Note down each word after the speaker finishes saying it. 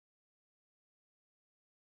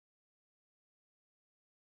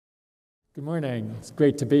Good morning. It's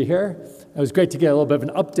great to be here. It was great to get a little bit of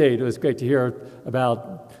an update. It was great to hear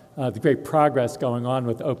about the great progress going on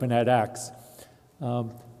with Open edX.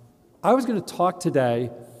 I was going to talk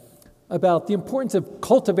today about the importance of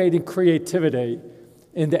cultivating creativity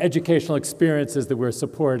in the educational experiences that we're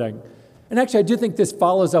supporting. And actually, I do think this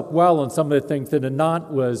follows up well on some of the things that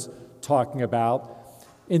Anant was talking about,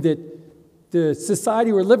 in that the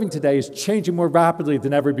society we're living today is changing more rapidly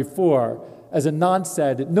than ever before. As Anant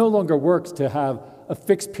said, it no longer works to have a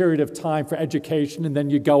fixed period of time for education and then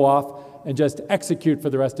you go off and just execute for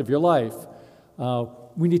the rest of your life.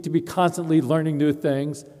 We need to be constantly learning new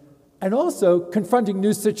things and also confronting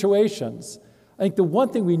new situations. I think the one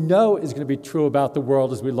thing we know is going to be true about the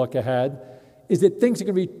world as we look ahead is that things are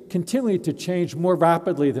going to be continuing to change more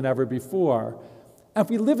rapidly than ever before. And if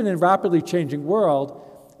we live in a rapidly changing world,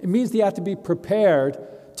 it means that you have to be prepared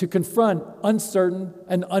to confront uncertain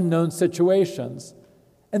and unknown situations.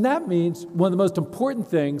 And that means one of the most important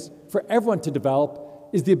things for everyone to develop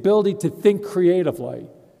is the ability to think creatively,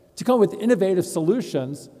 to come up with innovative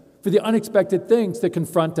solutions for the unexpected things that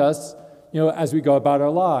confront us, as we go about our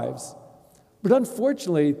lives. But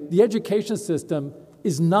unfortunately, the education system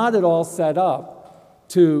is not at all set up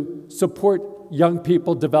to support young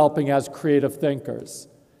people developing as creative thinkers.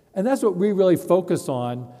 And that's what we really focus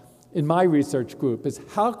on in my research group, is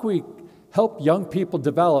how can we help young people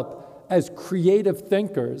develop as creative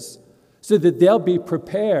thinkers so that they'll be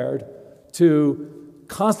prepared to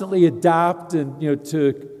constantly adapt and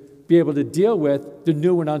to be able to deal with the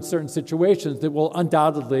new and uncertain situations that will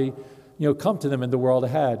undoubtedly come to them in the world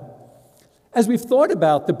ahead. As we've thought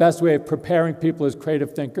about the best way of preparing people as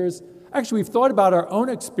creative thinkers, actually we've thought about our own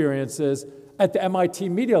experiences at the MIT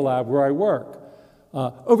Media Lab where I work.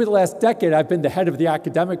 Over the last decade, I've been the head of the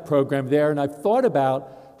academic program there, and I've thought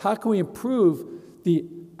about how can we improve the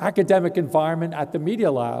academic environment at the Media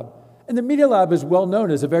Lab. And the Media Lab is well known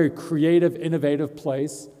as a very creative, innovative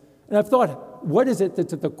place. And I've thought, what is it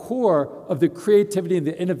that's at the core of the creativity and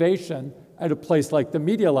the innovation at a place like the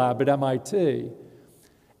Media Lab at MIT?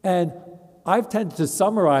 And I've tended to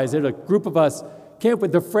summarize it. A group of us came up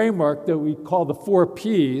with the framework that we call the 4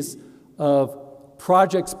 Ps of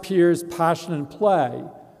projects, peers, passion, and play.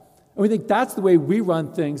 And we think that's the way we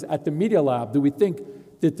run things at the Media Lab, that we think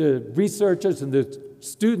that the researchers and the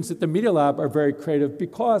students at the Media Lab are very creative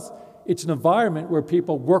because it's an environment where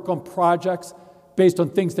people work on projects based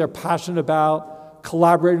on things they're passionate about,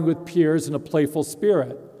 collaborating with peers in a playful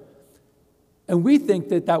spirit. And we think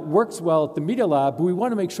that that works well at the Media Lab, but we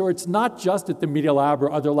want to make sure it's not just at the Media Lab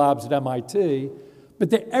or other labs at MIT,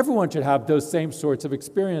 but that everyone should have those same sorts of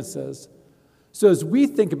experiences. So as we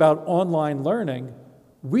think about online learning,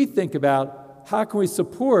 we think about how can we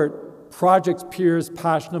support projects, peers,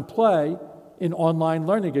 passion, and play in online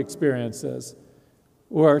learning experiences?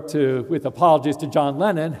 Or with apologies to John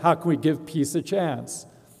Lennon, how can we give peace a chance?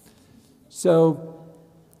 So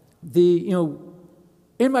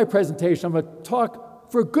in my presentation, I'm going to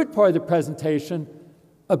talk for a good part of the presentation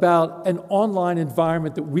about an online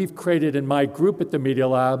environment that we've created in my group at the Media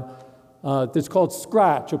Lab that's called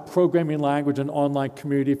Scratch, a programming language and online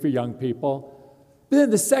community for young people. But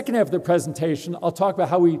then the second half of the presentation, I'll talk about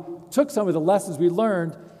how we took some of the lessons we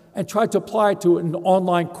learned and tried to apply it to an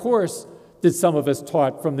online course that some of us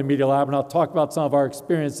taught from the Media Lab, and I'll talk about some of our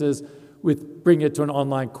experiences with bringing it to an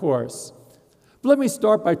online course. But let me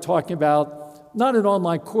start by talking about not an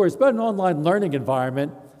online course, but an online learning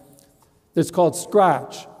environment that's called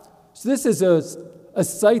Scratch. So this is a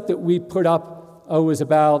site that we put up, it was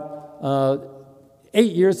about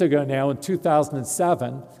 8 years ago now, in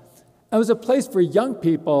 2007. It was a place for young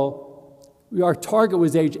people, our target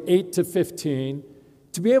was age 8 to 15,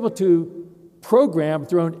 to be able to program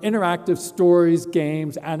their own interactive stories,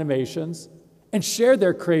 games, animations, and share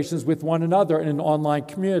their creations with one another in an online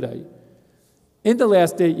community. In the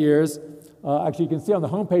last 8 years, actually you can see on the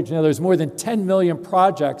homepage now, there's more than 10 million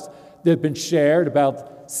projects that have been shared,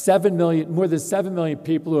 about more than 7 million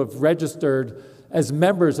people who have registered as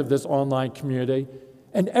members of this online community.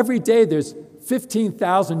 And every day there's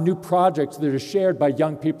 15,000 new projects that are shared by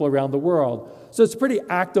young people around the world. So it's a pretty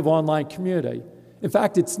active online community. In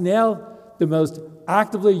fact, it's now the most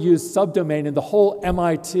actively used subdomain in the whole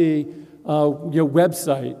MIT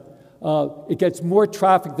website. It gets more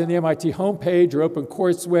traffic than the MIT homepage or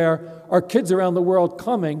OpenCourseWare. Our kids around the world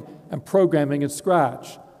coming and programming in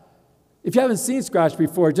Scratch. If you haven't seen Scratch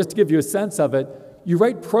before, just to give you a sense of it, you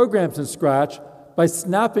write programs in Scratch by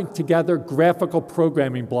snapping together graphical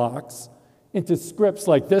programming blocks into scripts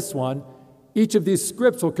like this one. Each of these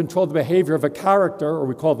scripts will control the behavior of a character, or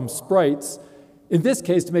we call them sprites, in this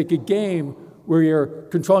case to make a game where you're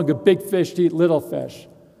controlling a big fish to eat little fish.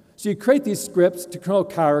 So you create these scripts to control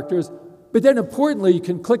characters, but then importantly, you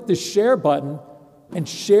can click the share button and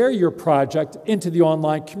share your project into the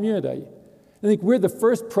online community. I think we're the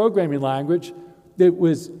first programming language that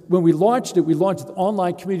was, when we launched it, we launched the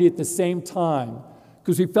online community at the same time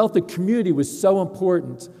because we felt the community was so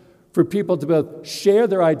important for people to be able to share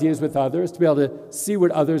their ideas with others, to be able to see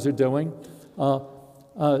what others are doing,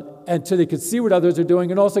 and so they could see what others are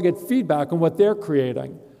doing and also get feedback on what they're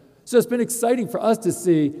creating. So it's been exciting for us to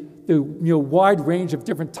see the wide range of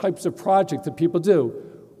different types of projects that people do.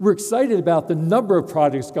 We're excited about the number of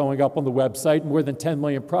projects going up on the website, more than 10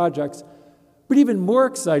 million projects. But even more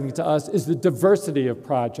exciting to us is the diversity of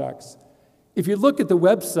projects. If you look at the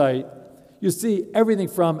website, you'll see everything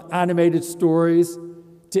from animated stories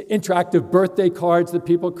to interactive birthday cards that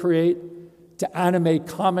people create, to animate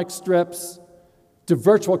comic strips, to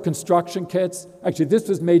virtual construction kits. Actually, this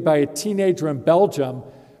was made by a teenager in Belgium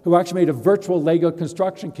who actually made a virtual Lego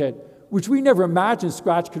construction kit, which we never imagined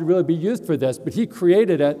Scratch could really be used for this, but he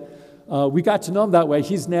created it. We got to know him that way.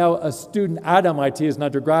 He's now a student at MIT as an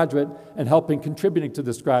undergraduate and contributing to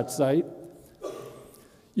the Scratch site.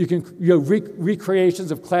 You can recreations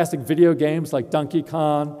of classic video games like Donkey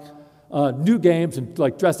Kong, new games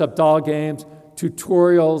like dress-up doll games,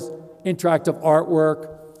 tutorials, interactive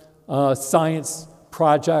artwork, science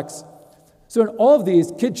projects. So in all of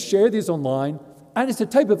these, kids share these online, and it's a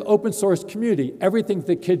type of open source community. Everything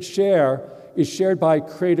that kids share is shared by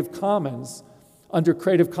Creative Commons under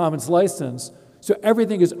Creative Commons license. So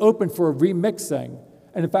everything is open for remixing.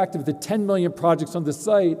 And in fact, of the 10 million projects on the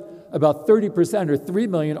site, about 30% or 3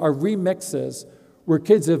 million are remixes where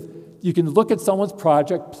you can look at someone's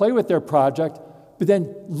project, play with their project, but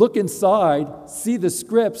then look inside, see the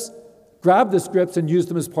scripts, grab the scripts and use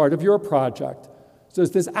them as part of your project. So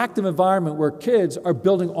it's this active environment where kids are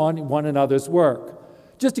building on one another's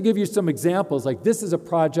work. Just to give you some examples, like this is a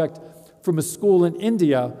project from a school in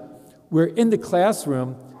India where in the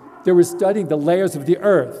classroom they were studying the layers of the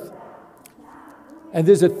earth. And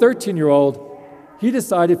there's a 13-year-old, he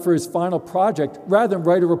decided for his final project, rather than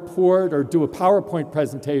write a report or do a PowerPoint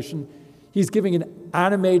presentation, he's giving an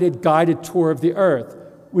animated guided tour of the earth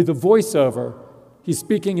with a voiceover. He's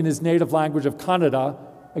speaking in his native language of Kannada,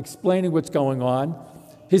 explaining what's going on.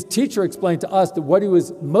 His teacher explained to us that what he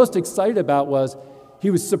was most excited about was he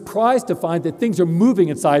was surprised to find that things are moving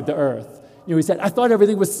inside the earth. He said, I thought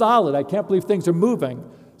everything was solid. I can't believe things are moving.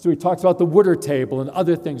 So he talks about the water table and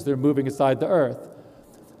other things that are moving inside the earth.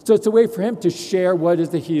 So it's a way for him to share what it is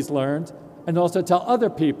that he's learned and also tell other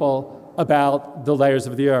people about the layers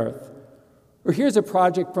of the earth. Or here's a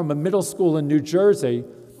project from a middle school in New Jersey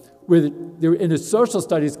where they were in a social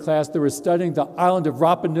studies class, they were studying the island of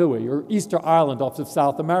Rapa Nui, or Easter Island off of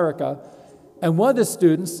South America. And one of the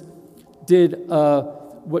students did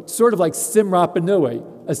what sort of like Sim Rapa Nui,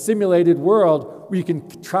 a simulated world where you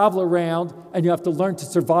can travel around and you have to learn to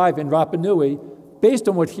survive in Rapa Nui based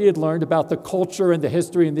on what he had learned about the culture and the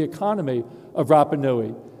history and the economy of Rapa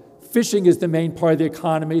Nui. Fishing is the main part of the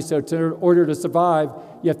economy, so in order to survive,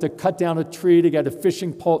 you have to cut down a tree to get a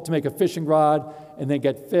fishing pole, to make a fishing rod, and then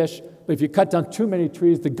get fish. But if you cut down too many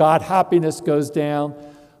trees, the god happiness goes down.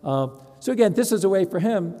 So again, this is a way for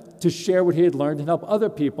him to share what he had learned and help other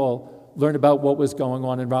people learn about what was going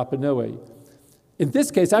on in Rapa Nui. In this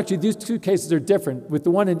case, actually, these two cases are different. With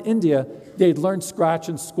the one in India, they had learned Scratch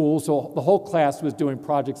in school, so the whole class was doing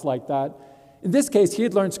projects like that. In this case, he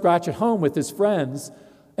had learned Scratch at home with his friends,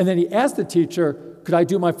 and then he asked the teacher, could I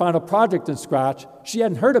do my final project in Scratch? She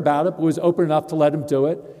hadn't heard about it, but was open enough to let him do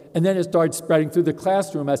it. And then it started spreading through the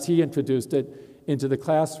classroom as he introduced it into the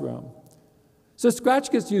classroom. So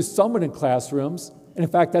Scratch gets used somewhat in classrooms, and in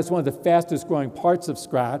fact, that's one of the fastest growing parts of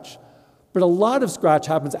Scratch. But a lot of Scratch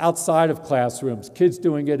happens outside of classrooms, kids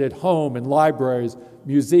doing it at home, in libraries,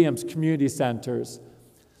 museums, community centers.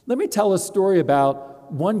 Let me tell a story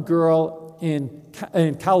about one girl in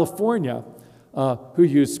California who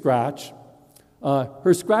used Scratch.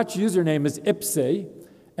 Her Scratch username is Ipsy,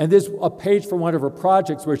 and there's a page for one of her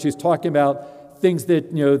projects where she's talking about things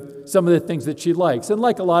that, some of the things that she likes. And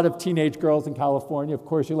like a lot of teenage girls in California, of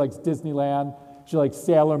course, she likes Disneyland, she likes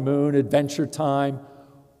Sailor Moon, Adventure Time.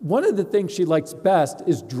 One of the things she likes best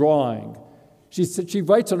is drawing. She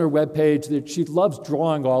writes on her webpage that she loves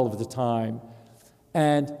drawing all of the time.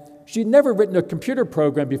 And she'd never written a computer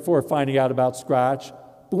program before finding out about Scratch,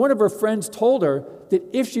 but one of her friends told her that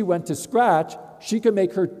if she went to Scratch, she could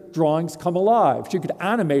make her drawings come alive. She could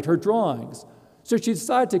animate her drawings. So she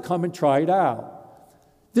decided to come and try it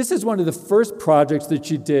out. This is one of the first projects that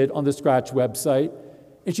she did on the Scratch website.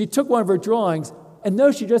 And she took one of her drawings, and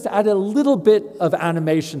no, she just added a little bit of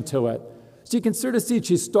animation to it. So you can sort of see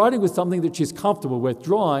she's starting with something that she's comfortable with,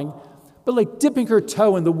 drawing, but like dipping her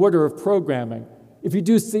toe in the water of programming. If you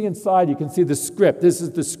do see inside, you can see the script. This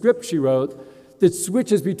is the script she wrote that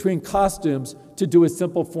switches between costumes to do a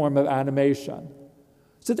simple form of animation.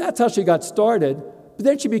 So that's how she got started, but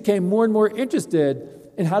then she became more and more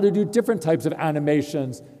interested in how to do different types of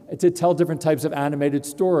animations and to tell different types of animated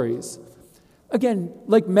stories. Again,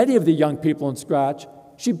 like many of the young people in Scratch,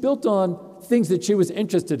 she built on things that she was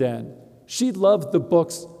interested in. She loved the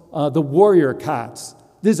books, The Warrior Cats.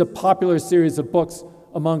 This is a popular series of books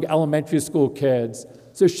among elementary school kids.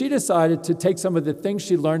 So she decided to take some of the things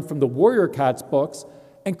she learned from the Warrior Cats books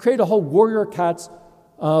and create a whole Warrior Cats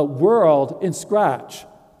world in Scratch.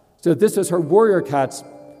 So this is her Warrior Cats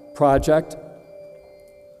project,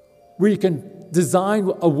 where you can design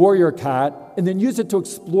a warrior cat and then use it to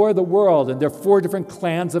explore the world. And there are 4 different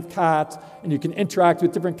clans of cats, and you can interact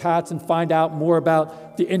with different cats and find out more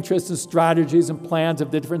about the interests and strategies and plans of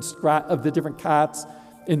the different cats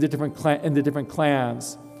in the different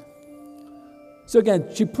clans. So again,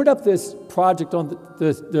 she put up this project on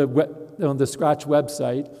the Scratch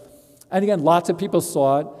website, and again, lots of people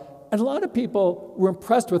saw it, and a lot of people were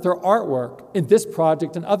impressed with her artwork in this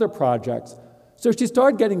project and other projects. So she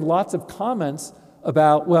started getting lots of comments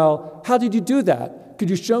about, well, how did you do that? Could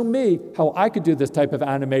you show me how I could do this type of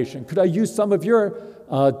animation? Could I use some of your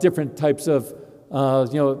different types of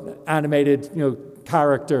animated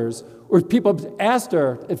characters? Or people asked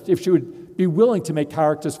her if she would be willing to make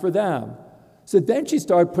characters for them. So then she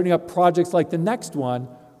started putting up projects like the next one,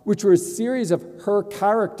 which were a series of her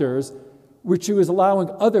characters, which she was encouraging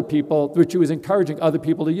other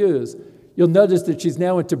people to use. You'll notice that she's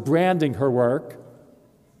now into branding her work.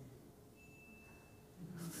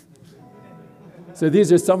 So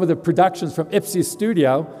these are some of the productions from Ipsy's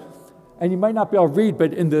studio. And you might not be able to read,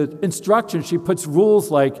 but in the instructions, she puts rules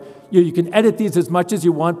like, you can edit these as much as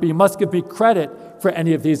you want, but you must give me credit for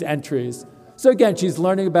any of these entries. So again, she's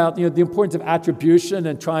learning about the importance of attribution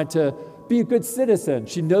and trying to be a good citizen.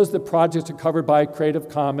 She knows the projects are covered by Creative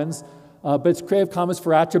Commons, but it's Creative Commons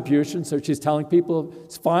for attribution, so she's telling people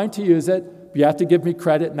it's fine to use it, but you have to give me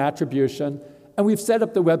credit and attribution. And we've set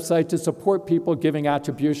up the website to support people giving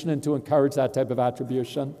attribution and to encourage that type of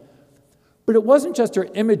attribution. But it wasn't just her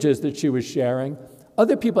images that she was sharing.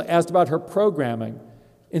 Other people asked about her programming.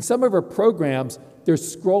 In some of her programs,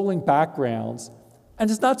 there's scrolling backgrounds, and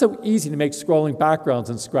it's not so easy to make scrolling backgrounds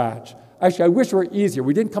in Scratch. Actually, I wish it were easier.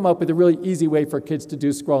 We didn't come up with a really easy way for kids to do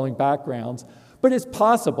scrolling backgrounds, but it's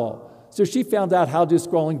possible. So she found out how to do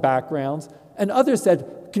scrolling backgrounds, and others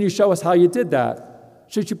said, can you show us how you did that?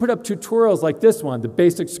 So she put up tutorials like this one, the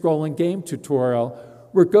basic scrolling game tutorial,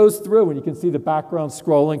 where it goes through and you can see the background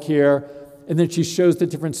scrolling here, and then she shows the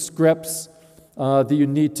different scripts that you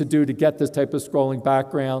need to do to get this type of scrolling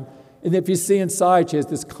background. And if you see inside, she has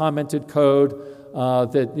this commented code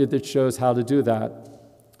that shows how to do that.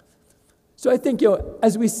 So I think,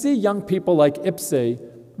 as we see young people like Ipsy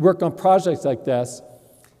work on projects like this,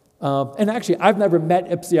 and actually, I've never met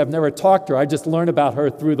Ipsy, I've never talked to her, I just learned about her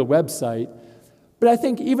through the website. But I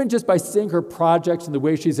think even just by seeing her projects and the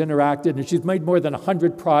way she's interacted, and she's made more than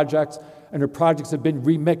 100 projects, and her projects have been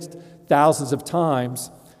remixed thousands of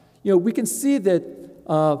times, we can see that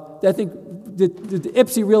I think that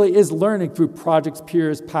Ipsy really is learning through projects,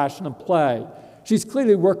 peers, passion, and play. She's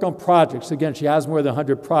clearly worked on projects. Again, she has more than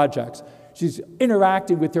 100 projects. She's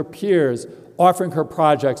interacting with her peers, offering her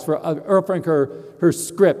projects, offering her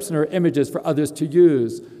scripts and her images for others to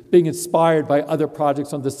use, being inspired by other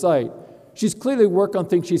projects on the site. She's clearly worked on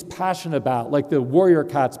things she's passionate about, like the Warrior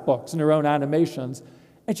Cats books and her own animations,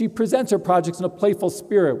 and she presents her projects in a playful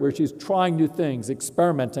spirit where she's trying new things,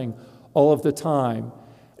 experimenting all of the time.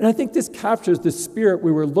 And I think this captures the spirit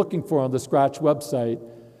we were looking for on the Scratch website.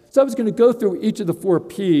 So I was going to go through each of the 4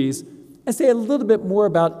 Ps and say a little bit more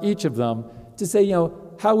about each of them to say,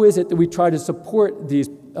 how is it that we try to support these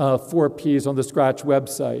 4 Ps on the Scratch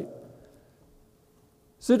website?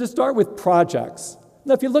 So to start with projects.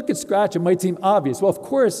 Now, if you look at Scratch, it might seem obvious. Well, of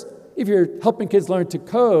course, if you're helping kids learn to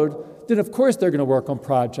code, then of course they're going to work on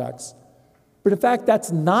projects. But in fact,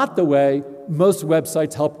 that's not the way most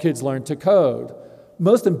websites help kids learn to code.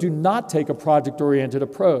 Most of them do not take a project-oriented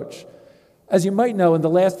approach. As you might know, in the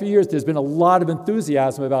last few years, there's been a lot of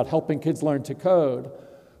enthusiasm about helping kids learn to code.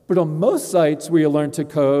 But on most sites where you learn to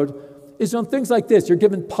code is on things like this. You're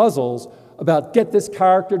given puzzles about get this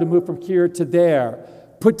character to move from here to there,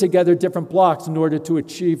 put together different blocks in order to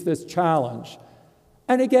achieve this challenge.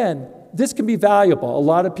 And again, this can be valuable. A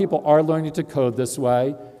lot of people are learning to code this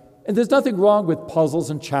way. And there's nothing wrong with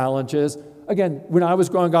puzzles and challenges. Again, when I was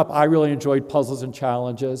growing up, I really enjoyed puzzles and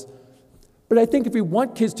challenges. But I think if we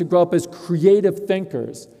want kids to grow up as creative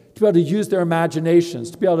thinkers, to be able to use their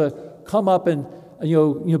imaginations, to be able to come up and be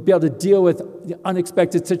able to deal with the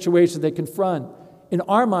unexpected situations they confront, in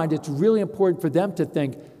our mind, it's really important for them to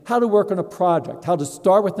think how to work on a project, how to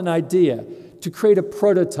start with an idea, to create a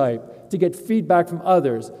prototype, to get feedback from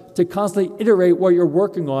others, to constantly iterate what you're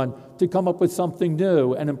working on to come up with something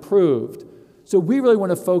new and improved. So we really want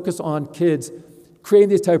to focus on kids creating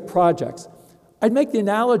these type of projects. I'd make the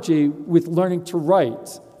analogy with learning to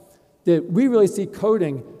write, that we really see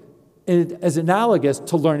coding as analogous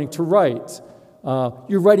to learning to write.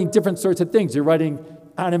 You're writing different sorts of things. You're writing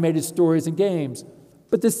animated stories and games.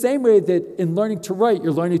 But the same way that in learning to write,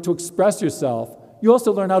 you're learning to express yourself, you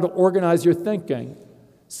also learn how to organize your thinking.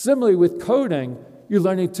 Similarly, with coding, you're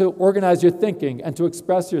learning to organize your thinking and to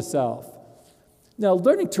express yourself. Now,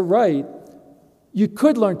 learning to write, you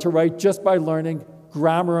could learn to write just by learning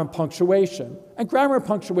grammar and punctuation. And grammar and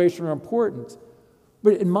punctuation are important.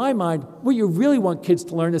 But in my mind, what you really want kids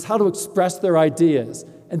to learn is how to express their ideas.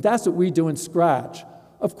 And that's what we do in Scratch.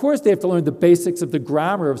 Of course, they have to learn the basics of the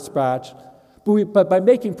grammar of Scratch, but by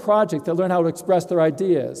making projects, they learn how to express their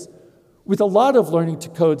ideas. With a lot of learning to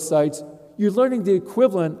code sites, you're learning the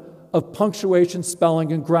equivalent of punctuation,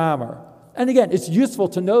 spelling, and grammar. And again, it's useful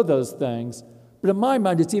to know those things, but in my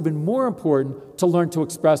mind, it's even more important to learn to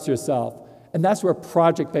express yourself. And that's where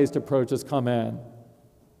project-based approaches come in.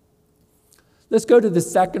 Let's go to the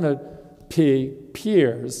second P,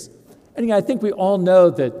 peers. And again, I think we all know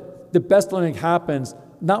that the best learning happens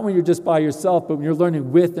not when you're just by yourself, but when you're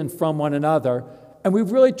learning with and from one another. And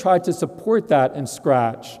we've really tried to support that in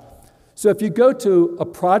Scratch. So if you go to a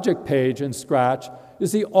project page in Scratch, you'll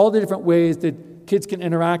see all the different ways that kids can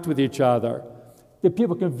interact with each other, that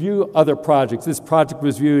people can view other projects. This project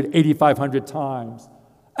was viewed 8,500 times.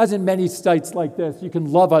 As in many sites like this, you can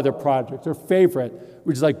love other projects or favorite,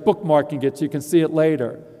 which is like bookmarking it so you can see it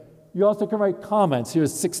later. You also can write comments.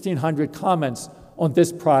 Here's 1,600 comments on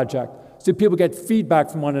this project, so people get feedback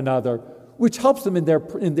from one another, which helps them in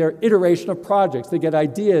their iteration of projects. They get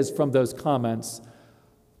ideas from those comments.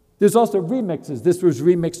 There's also remixes. This was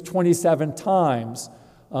remixed 27 times.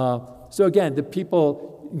 So again, the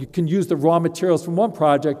people can use the raw materials from one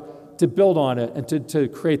project to build on it and to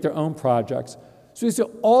create their own projects. So you see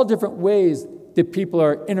all different ways that people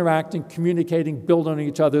are interacting, communicating, building on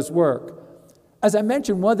each other's work. As I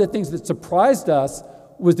mentioned, one of the things that surprised us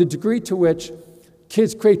was the degree to which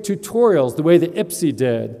kids create tutorials the way that IPSY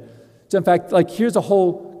did. So in fact, like here's a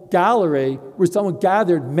whole gallery where someone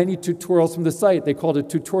gathered many tutorials from the site. They called it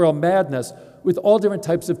Tutorial Madness, with all different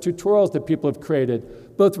types of tutorials that people have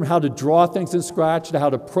created, both from how to draw things in Scratch to how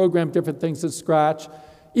to program different things in Scratch,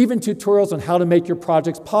 even tutorials on how to make your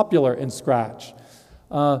projects popular in Scratch.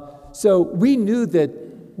 So we knew that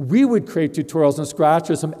we would create tutorials in Scratch,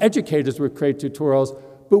 or some educators would create tutorials,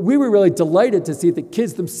 but we were really delighted to see that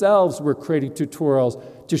kids themselves were creating tutorials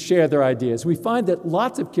to share their ideas. We find that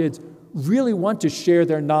lots of kids really want to share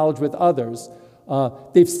their knowledge with others.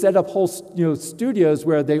 They've set up whole studios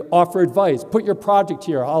where they offer advice. Put your project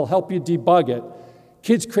here, I'll help you debug it.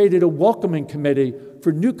 Kids created a welcoming committee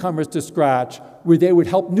for newcomers to Scratch where they would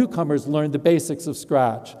help newcomers learn the basics of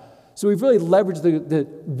Scratch. So we've really leveraged the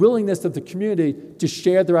willingness of the community to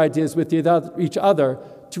share their ideas with each other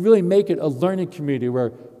to really make it a learning community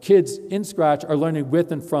where kids in Scratch are learning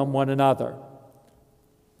with and from one another.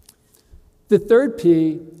 The third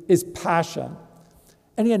P is passion.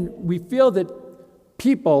 And again, we feel that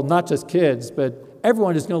people, not just kids, but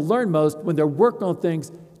everyone is going to learn most when they're working on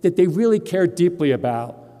things that they really care deeply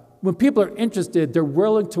about. When people are interested, they're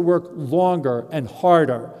willing to work longer and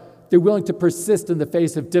harder. They're willing to persist in the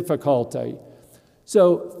face of difficulty.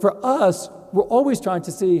 So for us, we're always trying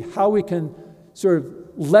to see how we can sort of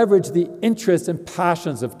leverage the interests and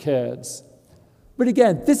passions of kids. But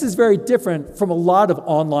again, this is very different from a lot of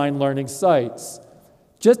online learning sites.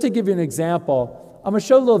 Just to give you an example, I'm going to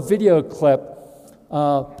show a little video clip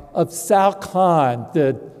of Sal Khan,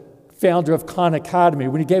 the founder of Khan Academy,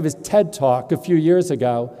 when he gave his TED Talk a few years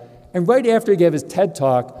ago. And right after he gave his TED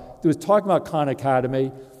Talk, he was talking about Khan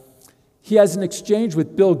Academy. He has an exchange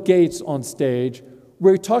with Bill Gates on stage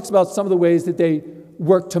where he talks about some of the ways that they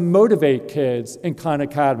work to motivate kids in Khan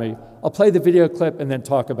Academy. I'll play the video clip and then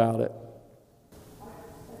talk about it.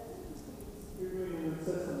 You're doing a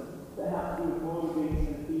system that has to do with motivation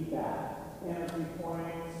and feedback, energy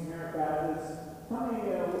points, merit badges. Tell me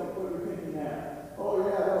what you're thinking there. Oh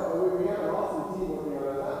yeah, no, we have an awesome team working on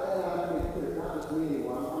it. And I think it's not just me.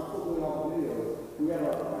 I'm still doing all the videos. We have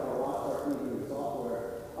a rockstar team doing software.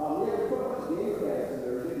 We put a bunch of game tags in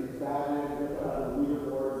there. We get these badges, we get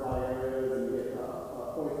leaderboards by areas, and we get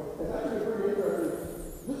points. It's actually pretty interesting.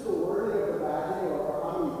 Just the wording of the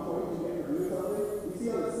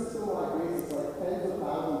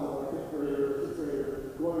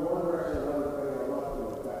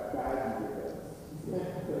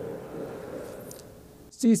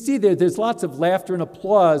So you see there's lots of laughter and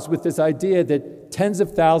applause with this idea that tens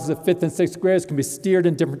of thousands of 5th and 6th graders can be steered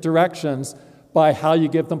in different directions by how you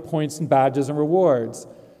give them points and badges and rewards.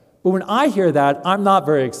 But when I hear that, I'm not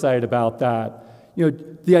very excited about that.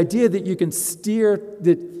 The idea that you can steer,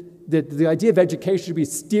 the idea of education should be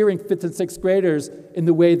steering 5th and 6th graders in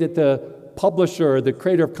the way that the publisher or the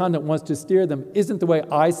creator of content wants to steer them isn't the way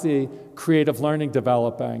I see creative learning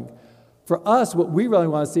developing. For us, what we really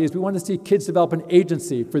want to see is we want to see kids develop an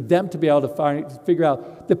agency for them to be able to figure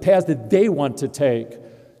out the paths that they want to take.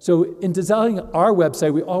 So in designing our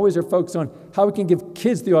website, we always are focused on how we can give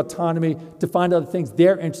kids the autonomy to find out the things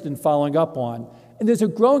they're interested in following up on. And there's a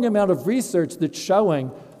growing amount of research that's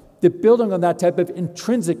showing that building on that type of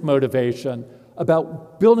intrinsic motivation,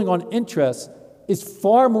 about building on interests, is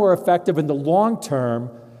far more effective in the long term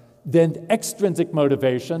than extrinsic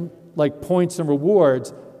motivation, like points and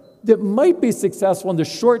rewards, that might be successful in the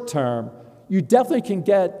short term. You definitely can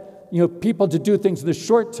get people to do things in the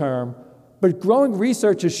short term, but growing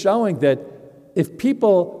research is showing that if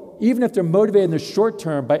people, even if they're motivated in the short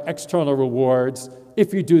term by external rewards,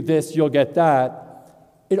 if you do this, you'll get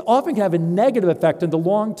that, it often can have a negative effect in the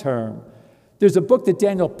long term. There's a book that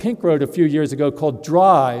Daniel Pink wrote a few years ago called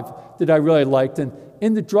Drive that I really liked, and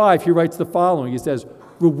in the Drive, he writes the following. He says,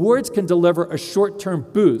 rewards can deliver a short-term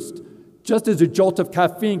boost, just as a jolt of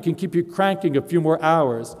caffeine can keep you cranking a few more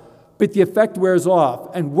hours, but the effect wears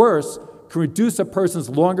off, and worse, can reduce a person's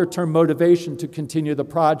longer-term motivation to continue the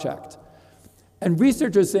project. And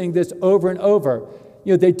researchers are saying this over and over.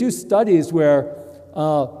 They do studies where,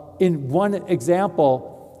 in one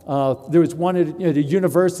example, there was one at a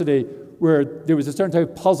university where there was a certain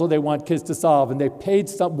type of puzzle they want kids to solve, and they paid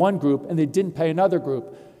one group and they didn't pay another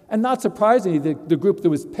group. And not surprisingly, the group that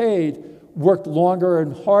was paid worked longer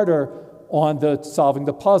and harder on solving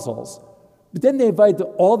the puzzles. But then they invited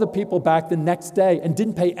all the people back the next day and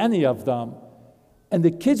didn't pay any of them. And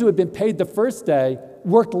the kids who had been paid the first day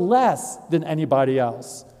worked less than anybody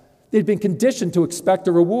else. They'd been conditioned to expect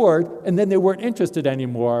a reward, and then they weren't interested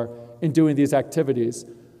anymore in doing these activities.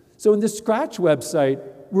 So in the Scratch website,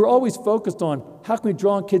 we're always focused on how can we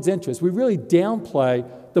draw on kids' interest. We really downplay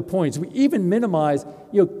the points. We even minimize,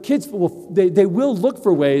 kids they will look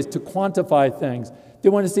for ways to quantify things. They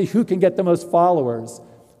want to see who can get the most followers.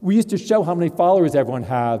 We used to show how many followers everyone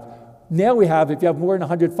have. Now we have, if you have more than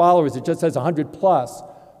 100 followers, it just says 100 plus,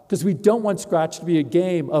 because we don't want Scratch to be a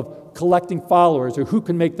game of collecting followers or who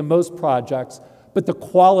can make the most projects, but the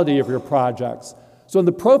quality of your projects. So on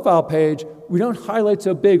the profile page, we don't highlight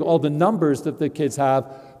so big all the numbers that the kids have,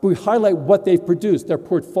 but we highlight what they've produced, their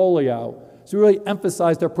portfolio. So we really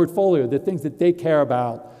emphasize their portfolio, the things that they care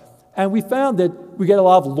about. And we found that we get a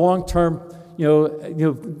lot of long-term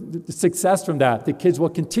success from that. The kids will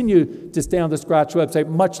continue to stay on the Scratch website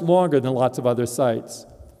much longer than lots of other sites.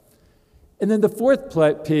 And then the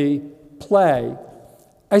fourth P, play.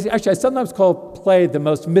 Actually, I sometimes call play the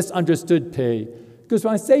most misunderstood P, because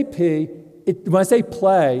when I say P, when I say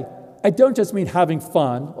play, I don't just mean having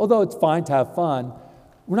fun, although it's fine to have fun.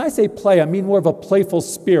 When I say play, I mean more of a playful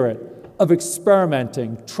spirit of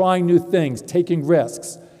experimenting, trying new things, taking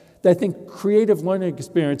risks. I think creative learning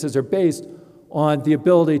experiences are based on the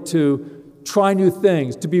ability to try new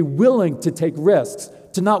things, to be willing to take risks,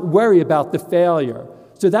 to not worry about the failure.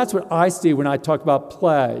 So that's what I see when I talk about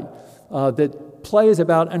play, that play is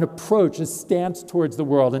about an approach, a stance towards the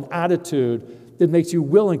world, an attitude that makes you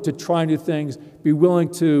willing to try new things, be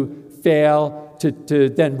willing to fail, to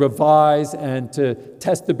then revise and to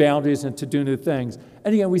test the boundaries and to do new things.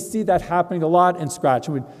 And again, we see that happening a lot in Scratch,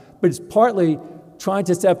 but it's partly trying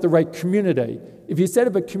to set up the right community. If you set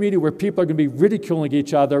up a community where people are going to be ridiculing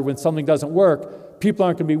each other when something doesn't work, people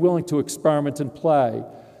aren't going to be willing to experiment and play.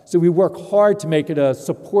 So we work hard to make it a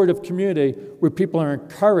supportive community where people are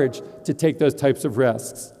encouraged to take those types of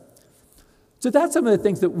risks. So that's some of the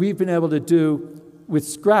things that we've been able to do with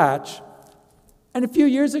Scratch. And a few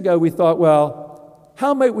years ago, we thought, well,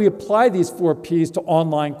 how might we apply these 4 Ps to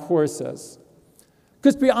online courses?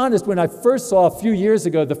 Because to be honest, when I first saw a few years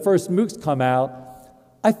ago the first MOOCs come out,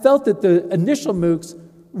 I felt that the initial MOOCs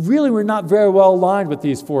really were not very well aligned with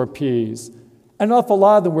these 4 Ps. An awful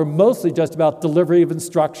lot of them were mostly just about delivery of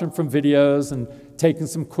instruction from videos and taking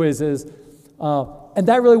some quizzes. And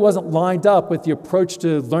that really wasn't lined up with the approach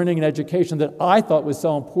to learning and education that I thought was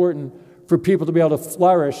so important for people to be able to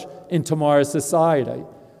flourish in tomorrow's society.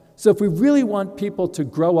 So if we really want people to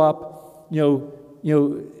grow up,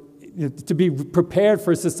 to be prepared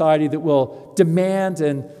for a society that will demand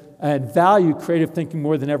and value creative thinking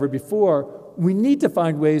more than ever before, we need to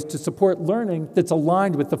find ways to support learning that's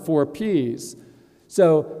aligned with the 4 Ps.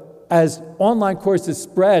 So as online courses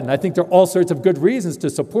spread, and I think there are all sorts of good reasons to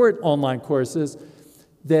support online courses,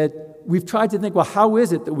 that we've tried to think, well, how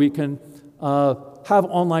is it that we can have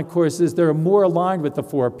online courses that are more aligned with the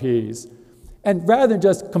 4 Ps? And rather than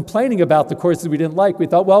just complaining about the courses we didn't like, we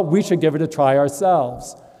thought, well, we should give it a try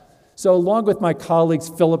ourselves. So along with my colleagues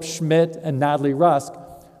Philip Schmidt and Natalie Rusk,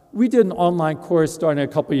 we did an online course starting a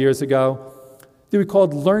couple years ago that we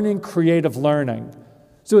called Learning Creative Learning.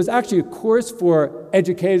 So it's actually a course for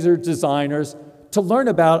educators, designers, to learn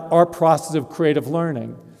about our process of creative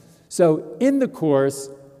learning. So in the course,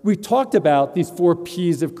 we talked about these 4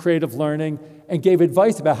 Ps of creative learning and gave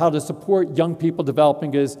advice about how to support young people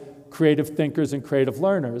developing as creative thinkers and creative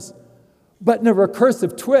learners. But in a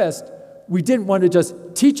recursive twist, we didn't want to just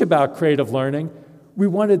teach about creative learning. We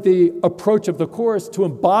wanted the approach of the course to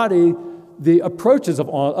embody the approaches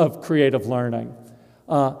of creative learning.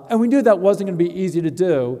 And we knew that wasn't going to be easy to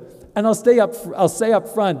do. And I'll say up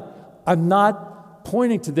front, I'm not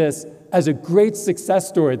pointing to this as a great success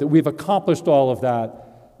story that we've accomplished all of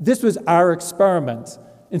that. This was our experiment.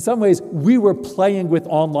 In some ways, we were playing with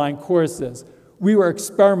online courses. We were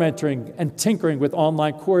experimenting and tinkering with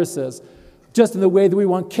online courses, just in the way that we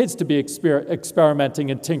want kids to be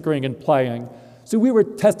experimenting and tinkering and playing. So we were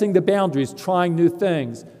testing the boundaries, trying new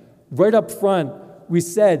things. Right up front, we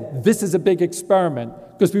said, this is a big experiment,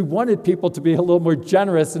 because we wanted people to be a little more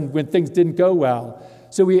generous and when things didn't go well.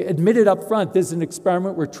 So we admitted up front, this is an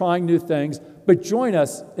experiment, we're trying new things, but join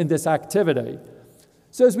us in this activity.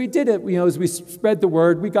 So as we did it, as we spread the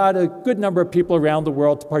word, we got a good number of people around the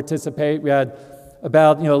world to participate. We had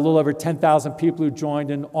about a little over 10,000 people who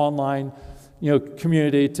joined an online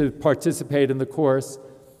community to participate in the course.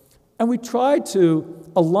 And we tried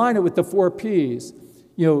to align it with the 4 Ps.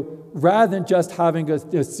 Rather than just having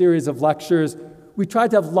a series of lectures, we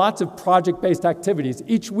tried to have lots of project-based activities.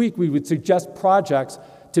 Each week we would suggest projects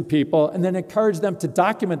to people and then encourage them to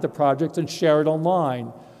document the projects and share it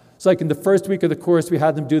online. So like in the first week of the course, we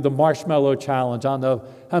had them do the marshmallow challenge. I don't know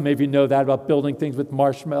how many of you know that, about building things with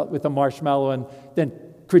a marshmallow and then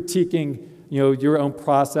critiquing your own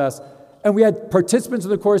process. And we had participants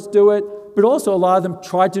in the course do it, but also a lot of them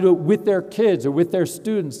tried to do it with their kids or with their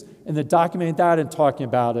students and then documenting that and talking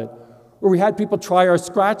about it. Or we had people try our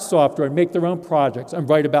Scratch software and make their own projects and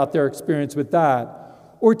write about their experience with that.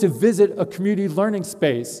 Or to visit a community learning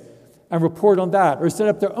space and report on that, or set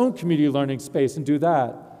up their own community learning space and do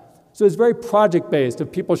that. So it's very project-based,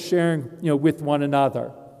 of people sharing with one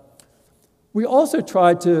another. We also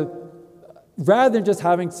tried to, rather than just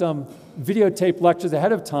having some videotaped lectures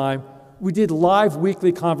ahead of time, we did live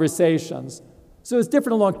weekly conversations. So it's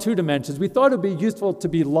different along 2 dimensions. We thought it would be useful to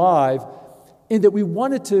be live in that we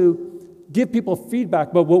wanted to give people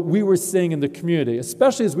feedback about what we were seeing in the community,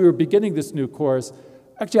 especially as we were beginning this new course.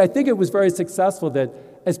 Actually, I think it was very successful that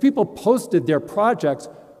as people posted their projects,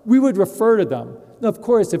 we would refer to them. Now, of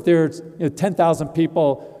course, if there's 10,000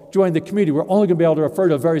 people join the community, we're only going to be able to refer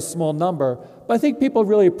to a very small number. But I think people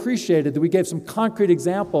really appreciated that we gave some concrete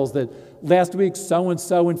examples that last week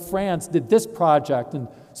so-and-so in France did this project, and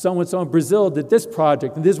so-and-so in Brazil did this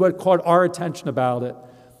project, and this is what caught our attention about it.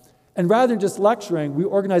 And rather than just lecturing, we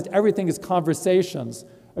organized everything as conversations.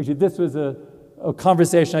 Actually, this was a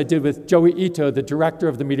conversation I did with Joey Ito, the director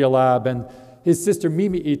of the Media Lab, and his sister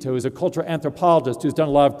Mimi Ito, who's a cultural anthropologist who's done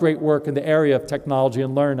a lot of great work in the area of technology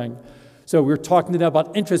and learning. So we were talking to them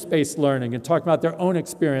about interest-based learning and talking about their own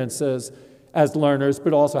experiences as learners,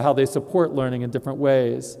 but also how they support learning in different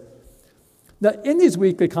ways. Now, in these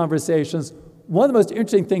weekly conversations, one of the most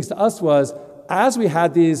interesting things to us was, as we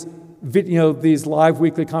had these live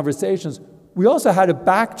weekly conversations, we also had a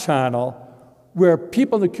back channel where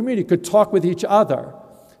people in the community could talk with each other.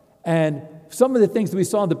 And some of the things that we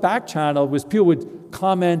saw in the back channel was people would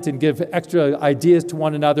comment and give extra ideas to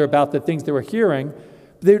one another about the things they were hearing.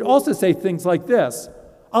 They would also say things like this: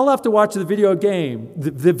 I'll have to watch the video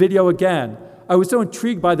again. I was so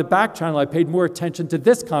intrigued by the back channel, I paid more attention to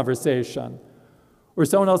this conversation. Or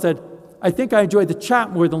someone else said, I think I enjoyed the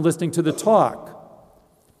chat more than listening to the talk.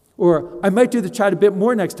 Or I might do the chat a bit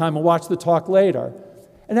more next time and watch the talk later.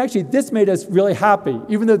 And actually, this made us really happy.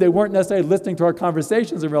 Even though they weren't necessarily listening to our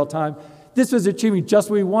conversations in real time, this was achieving just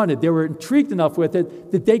what we wanted. They were intrigued enough with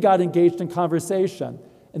it that they got engaged in conversation.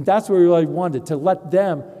 And that's what we really wanted, to let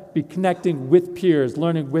them be connecting with peers,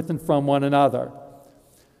 learning with and from one another.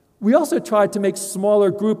 We also tried to make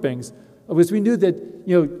smaller groupings, because we knew that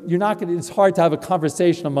it's hard to have a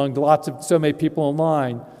conversation among so many people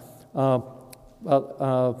online. I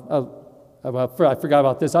forgot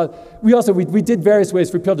about this. We did various ways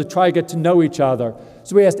for people to try to get to know each other.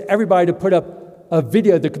 So we asked everybody to put up a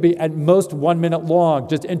video that could be at most 1 minute long,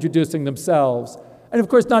 just introducing themselves. And of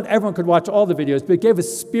course, not everyone could watch all the videos, but it gave a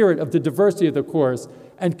spirit of the diversity of the course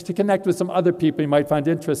and to connect with some other people you might find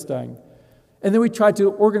interesting. And then we tried to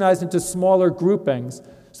organize into smaller groupings.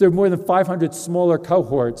 So there are more than 500 smaller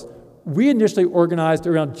cohorts. We initially organized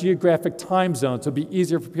around geographic time zones, so it'd be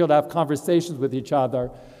easier for people to have conversations with each other.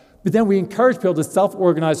 But then we encouraged people to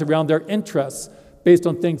self-organize around their interests based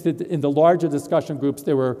on things that in the larger discussion groups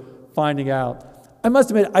they were finding out. I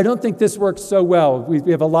must admit, I don't think this works so well.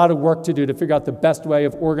 We have a lot of work to do to figure out the best way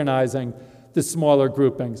of organizing the smaller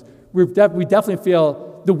groupings. We definitely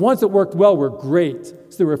feel the ones that worked well were great.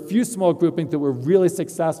 So there were a few small groupings that were really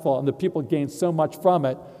successful and the people gained so much from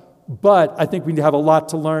it. But I think we have a lot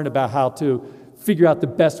to learn about how to figure out the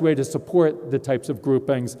best way to support the types of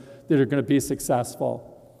groupings that are going to be successful.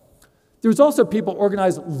 There was also people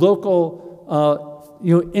organized local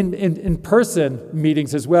in-person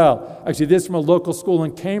meetings as well. Actually, this is from a local school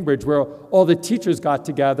in Cambridge where all the teachers got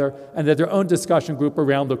together and had their own discussion group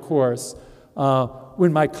around the course.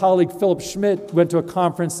 When my colleague Philip Schmidt went to a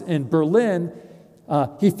conference in Berlin,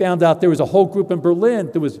 he found out there was a whole group in Berlin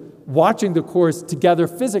that was watching the course together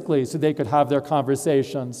physically so they could have their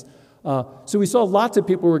conversations. So we saw lots of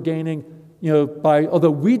people were gaining,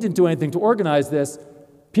 although we didn't do anything to organize this,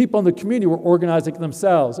 people in the community were organizing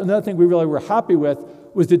themselves. Another thing we really were happy with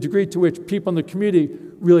was the degree to which people in the community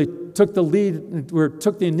really took the lead or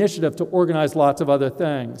took the initiative to organize lots of other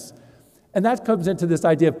things. And that comes into this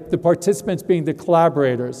idea of the participants being the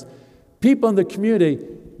collaborators. People in the community,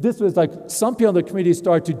 this was like some people in the community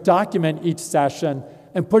started to document each session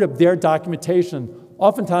and put up their documentation,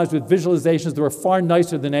 oftentimes with visualizations that were far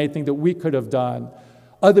nicer than anything that we could have done.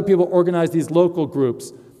 Other people organized these local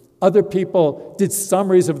groups. Other people did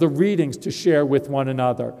summaries of the readings to share with one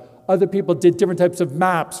another. Other people did different types of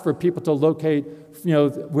maps for people to locate,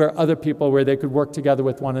 where they could work together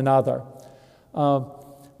with one another.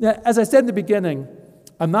 As I said in the beginning,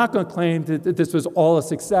 I'm not going to claim that this was all a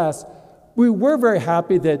success. We were very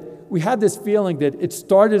happy that we had this feeling that it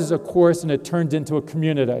started as a course and it turned into a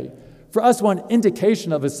community. For us, one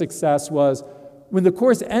indication of a success was when the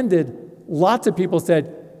course ended, lots of people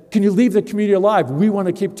said, "Can you leave the community alive? We want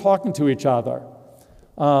to keep talking to each other."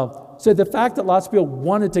 So the fact that lots of people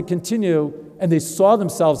wanted to continue and they saw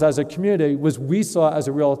themselves as a community we saw as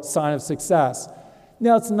a real sign of success.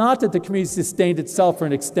 Now, it's not that the community sustained itself for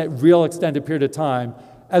real extended period of time.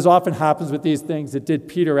 As often happens with these things, it did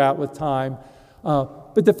peter out with time.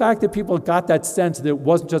 But the fact that people got that sense that it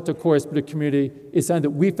wasn't just a course but a community is something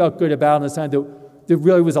that we felt good about and a sign that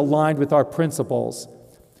really was aligned with our principles.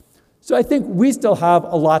 So I think we still have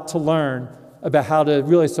a lot to learn about how to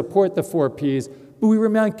really support the 4 Ps, but we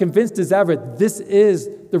remain convinced as ever this is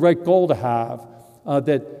the right goal to have,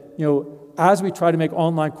 as we try to make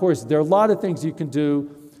online courses, there are a lot of things you can do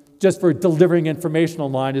just for delivering information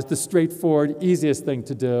online is the straightforward, easiest thing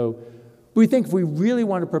to do. We think if we really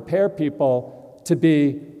want to prepare people to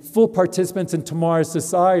be full participants in tomorrow's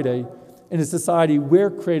society, in a society where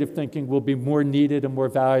creative thinking will be more needed and more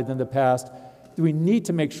valued than the past, we need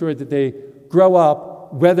to make sure that they grow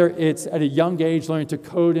up, whether it's at a young age learning to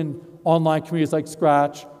code in online communities like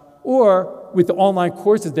Scratch, or with the online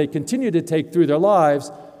courses they continue to take through their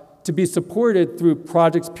lives, to be supported through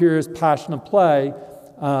projects, peers, passion, and play.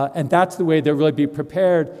 And that's the way they'll really be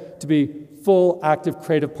prepared to be full, active,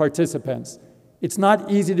 creative participants. It's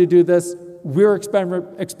not easy to do this. We're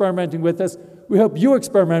experimenting with this. We hope you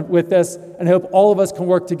experiment with this, and hope all of us can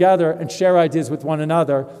work together and share ideas with one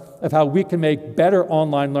another of how we can make better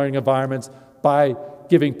online learning environments by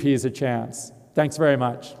giving Ps a chance. Thanks very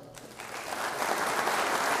much.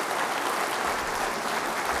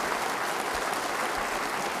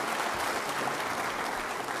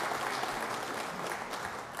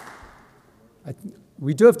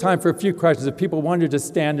 We do have time for a few questions. If people want to just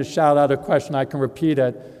stand and shout out a question, I can repeat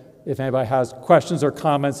it if anybody has questions or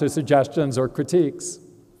comments or suggestions or critiques. It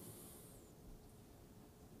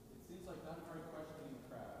seems like not a hard question in the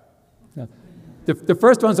crowd. Yeah. The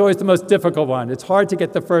first one's always the most difficult one. It's hard to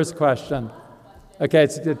get the first question. Okay,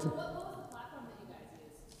 it's what was the platform that you guys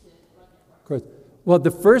used to run your course? of course. Well,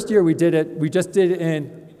 the first year we did it, we just did it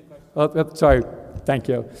in, sorry, thank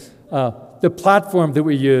you. The platform that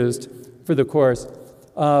we used for the course.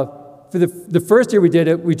 For the first year we did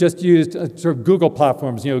it, we just used sort of Google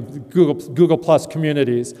platforms, Google Plus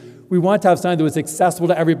communities. We wanted to have something that was accessible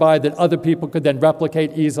to everybody that other people could then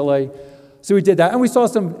replicate easily. So we did that, and we saw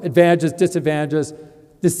some advantages, disadvantages.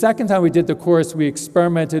 The second time we did the course, we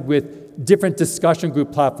experimented with different discussion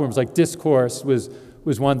group platforms, like Discourse was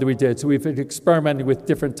one that we did. So we've experimented with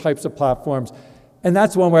different types of platforms. And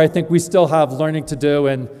that's one where I think we still have learning to do,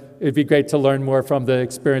 and it'd be great to learn more from the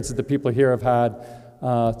experiences that people here have had.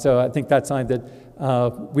 So I think that's something that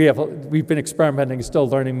we've been experimenting, still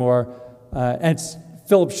learning more. And it's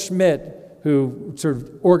Philip Schmidt who sort of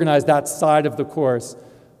organized that side of the course.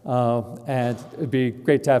 And it'd be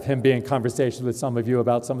great to have him be in conversation with some of you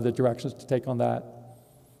about some of the directions to take on that.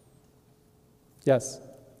 Yes?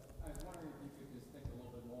 I was wondering if you could just think a little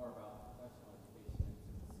bit more about professional education and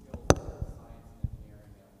skills in science and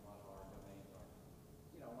engineering, and a lot of our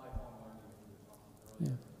domains are, lifelong learning, as you were talking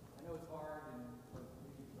earlier. Yeah. I know it's hard, and maybe you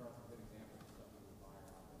could throw out some good examples of stuff you would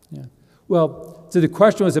find. Yeah. Well, so the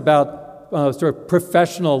question was about sort of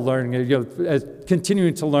professional learning,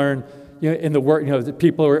 continuing to learn in the work, the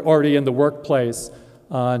people who are already in the workplace,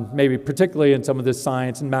 maybe particularly in some of the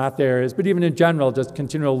science and math areas, but even in general, just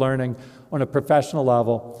continual learning on a professional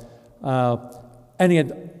level. And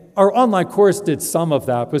again, our online course did some of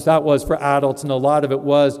that, because that was for adults, and a lot of it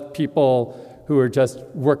was people who were just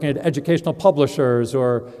working at educational publishers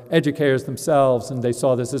or educators themselves, and they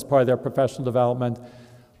saw this as part of their professional development.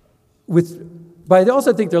 But I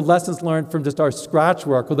also think there are lessons learned from just our Scratch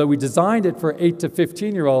work. Although we designed it for 8 to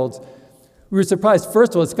 15-year-olds, we were surprised.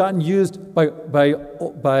 First of all, it's gotten used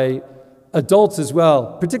by adults as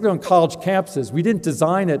well, particularly on college campuses. We didn't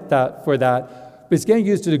design it for that, but it's getting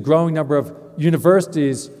used to the growing number of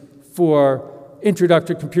universities for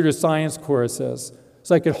introductory computer science courses.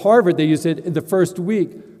 So like at Harvard, they use it in the first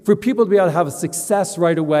week for people to be able to have a success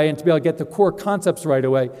right away and to be able to get the core concepts right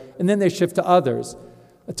away, and then they shift to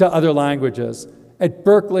other languages. At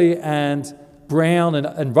Berkeley and Brown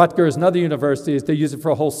and Rutgers and other universities, they use it for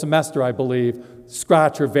a whole semester, I believe,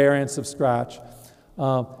 Scratch or variants of Scratch.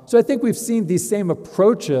 So I think we've seen these same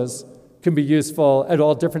approaches can be useful at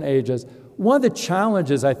all different ages. One of the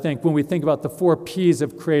challenges, I think, when we think about the 4 Ps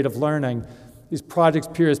of creative learning, these projects,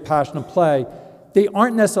 peers, passion, and play, they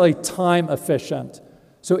aren't necessarily time efficient.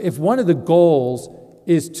 So if one of the goals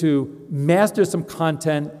is to master some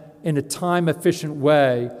content in a time efficient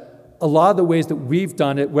way, a lot of the ways that we've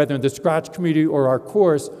done it, whether in the Scratch community or our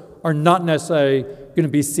course, are not necessarily going to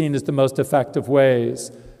be seen as the most effective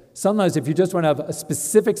ways. Sometimes if you just want to have a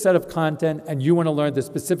specific set of content and you want to learn the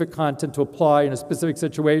specific content to apply in a specific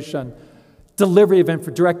situation,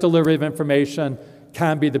 direct delivery of information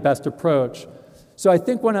can be the best approach. So I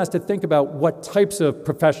think one has to think about what types of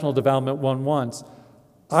professional development one wants.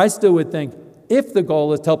 I still would think if the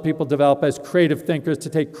goal is to help people develop as creative thinkers, to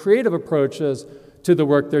take creative approaches to the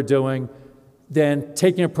work they're doing, then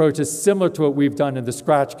taking approaches similar to what we've done in the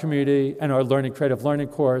Scratch community and our Creative Learning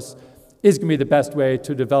course is going to be the best way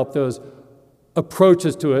to develop those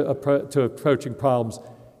approaches to approaching problems.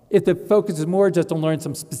 If the focus is more just on learning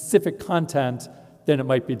some specific content, then it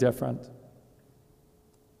might be different.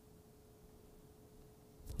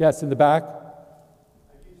 Yes, in the back? I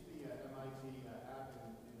used the MIT app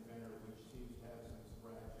inventor, which seems to have some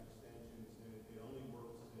Scratch extensions, and it only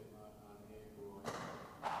works on Android,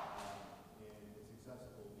 and it's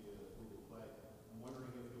accessible via Google Play. I'm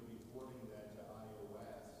wondering if you'll be porting that to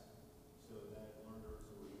iOS so that learners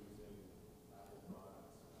who are using Apple products.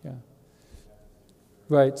 Yeah.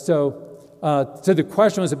 Right. So the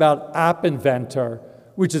question was about App Inventor,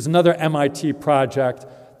 which is another MIT project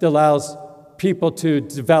that allows people to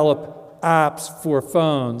develop apps for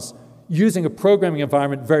phones using a programming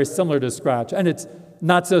environment very similar to Scratch. And it's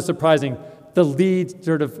not so surprising. The lead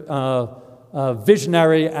sort of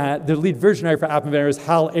visionary for App Inventor is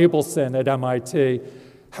Hal Abelson at MIT.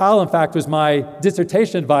 Hal, in fact, was my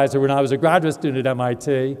dissertation advisor when I was a graduate student at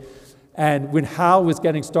MIT. And when Hal was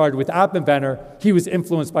getting started with App Inventor, he was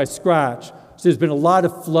influenced by Scratch. So there's been a lot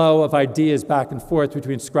of flow of ideas back and forth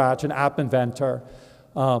between Scratch and App Inventor.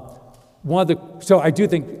 So I do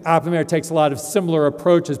think App Inventor takes a lot of similar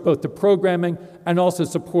approaches, both to programming and also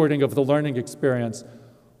supporting of the learning experience.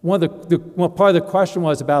 One part of the question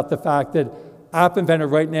was about the fact that App Inventor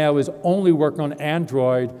right now is only working on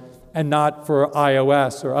Android and not for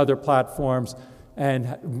iOS or other platforms,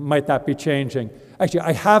 and might that be changing? Actually,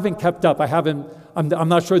 I haven't kept up. I'm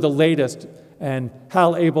not sure the latest, and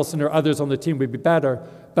Hal Abelson or others on the team would be better,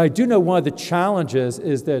 but I do know one of the challenges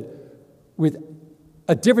is that with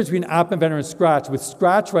a difference between App Inventor and Scratch. With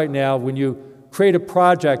Scratch right now, when you create a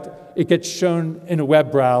project, it gets shown in a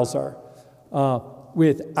web browser.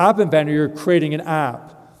 With App Inventor, you're creating an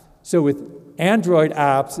app. So with Android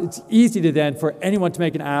apps, it's easy to then for anyone to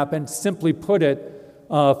make an app and simply put it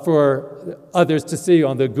for others to see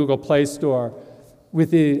on the Google Play Store.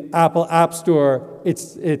 With the Apple App Store,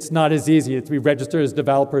 it's not as easy to be registered as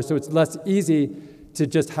developers, so it's less easy to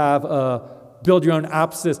just have build your own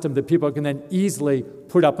app system that people can then easily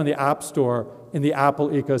put up in the App Store in the Apple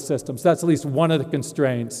ecosystem. So that's at least one of the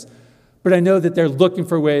constraints. But I know that they're looking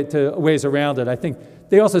for ways around it. I think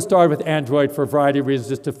they also started with Android for a variety of reasons,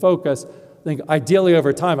 just to focus. I think ideally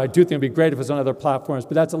over time, I do think it'd be great if it was on other platforms,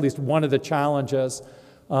 but that's at least one of the challenges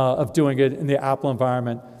of doing it in the Apple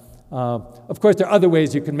environment. Of course, there are other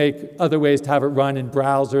ways you can make other ways to have it run in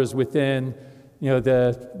browsers within,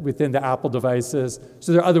 within the Apple devices.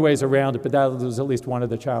 So there are other ways around it, but that was at least one of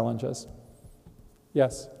the challenges.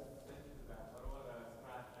 Yes?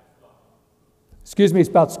 Excuse me, it's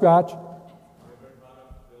about Scratch?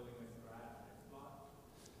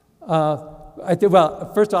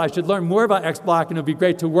 Well, first of all, I should learn more about XBlock, and it would be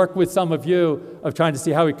great to work with some of you of trying to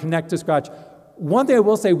see how we connect to Scratch. One thing I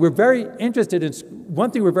will say, we're very interested in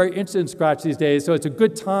Scratch these days, so it's a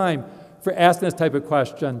good time for asking this type of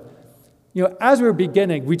question. As we were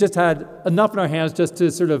beginning, we just had enough in our hands just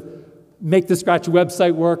to sort of make the Scratch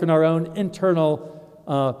website work in our own internal,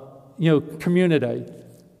 community.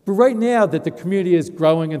 But right now that the community is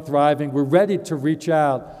growing and thriving, we're ready to reach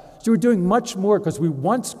out. So we're doing much more because we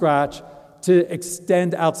want Scratch to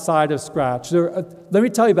extend outside of Scratch. Let me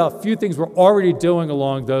tell you about a few things we're already doing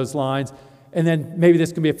along those lines, and then maybe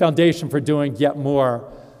this can be a foundation for doing yet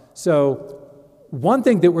more. So one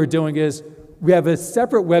thing that we're doing is we have a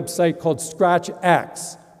separate website called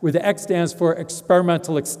ScratchX, where the X stands for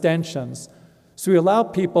experimental extensions. So we allow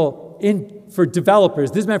people for developers,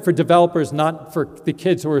 this is meant for developers, not for the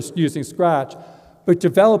kids who are using Scratch, but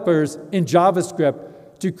developers in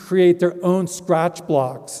JavaScript to create their own Scratch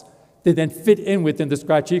blocks that then fit in within the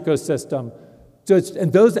Scratch ecosystem.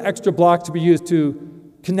 And those extra blocks to be used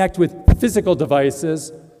to connect with physical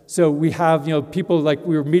devices. So we have people like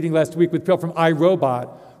we were meeting last week with people from iRobot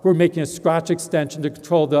who are making a Scratch extension to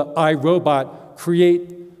control the iRobot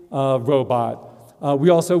Create robot. We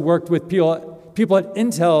also worked with people at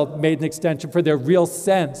Intel made an extension for their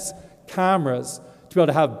RealSense cameras to be able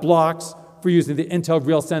to have blocks for using the Intel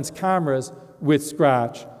RealSense cameras with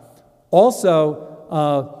Scratch.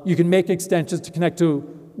 Also, you can make extensions to connect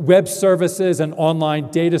to web services and online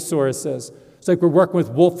data sources. So like we're working with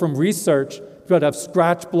Wolfram Research to be able to have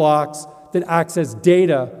Scratch blocks that access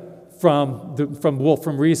data from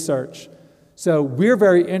Wolfram Research. So we're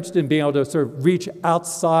very interested in being able to sort of reach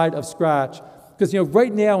outside of Scratch. Because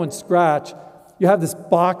right now in Scratch, you have this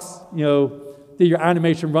box that your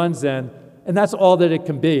animation runs in, and that's all that it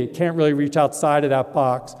can be. It can't really reach outside of that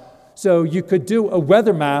box. So you could do a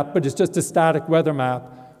weather map, but it's just a static weather map.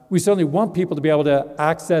 We certainly want people to be able to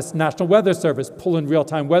access National Weather Service, pull in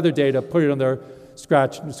real-time weather data, put it on their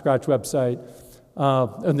Scratch website,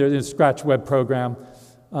 on their Scratch web program.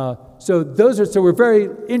 So we're very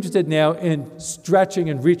interested now in stretching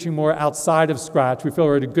and reaching more outside of Scratch. We feel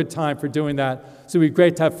we're at a good time for doing that. So it'd be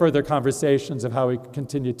great to have further conversations of how we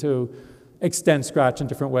continue to extend Scratch in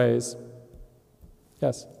different ways.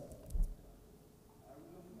 Yes? Are you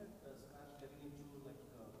looking at Scratch getting into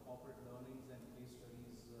corporate learnings and case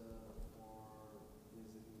studies for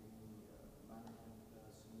basically management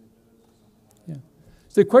simulators or something like that? Yeah.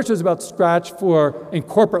 So the question was about Scratch in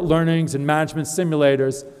corporate learnings and management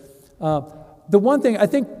simulators. The one thing, I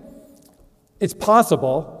think it's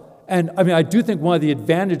possible, and I do think one of the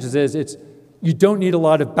advantages is you don't need a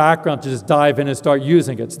lot of background to just dive in and start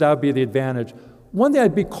using it, so that would be the advantage. One thing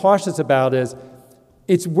I'd be cautious about is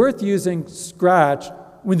it's worth using Scratch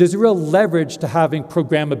when there's a real leverage to having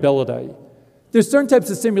programmability. There's certain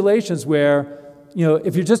types of simulations where,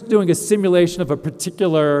 if you're just doing a simulation of a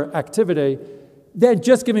particular activity, then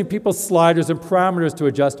just giving people sliders and parameters to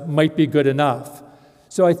adjust might be good enough.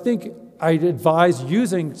 So I think I'd advise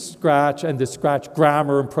using Scratch and the Scratch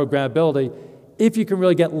grammar and programmability if you can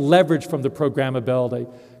really get leverage from the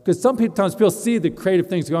programmability. Because sometimes people see the creative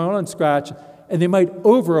things going on in Scratch, and they might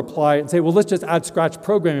over-apply it and say, well, let's just add Scratch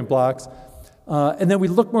programming blocks. And then we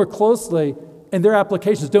look more closely, and their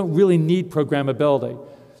applications don't really need programmability.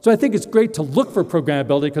 So I think it's great to look for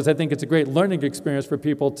programmability because I think it's a great learning experience for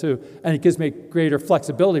people too, and it gives me greater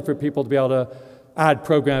flexibility for people to be able to add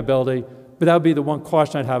programmability. But that would be the one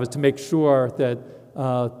caution I'd have, is to make sure that,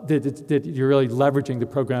 that you're really leveraging the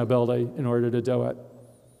programmability in order to do it.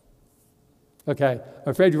 Okay,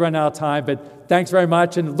 I'm afraid we run out of time, but thanks very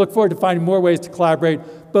much, and look forward to finding more ways to collaborate,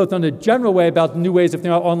 both on a general way about new ways of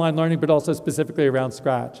thinking about online learning, but also specifically around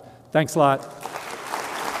Scratch. Thanks a lot.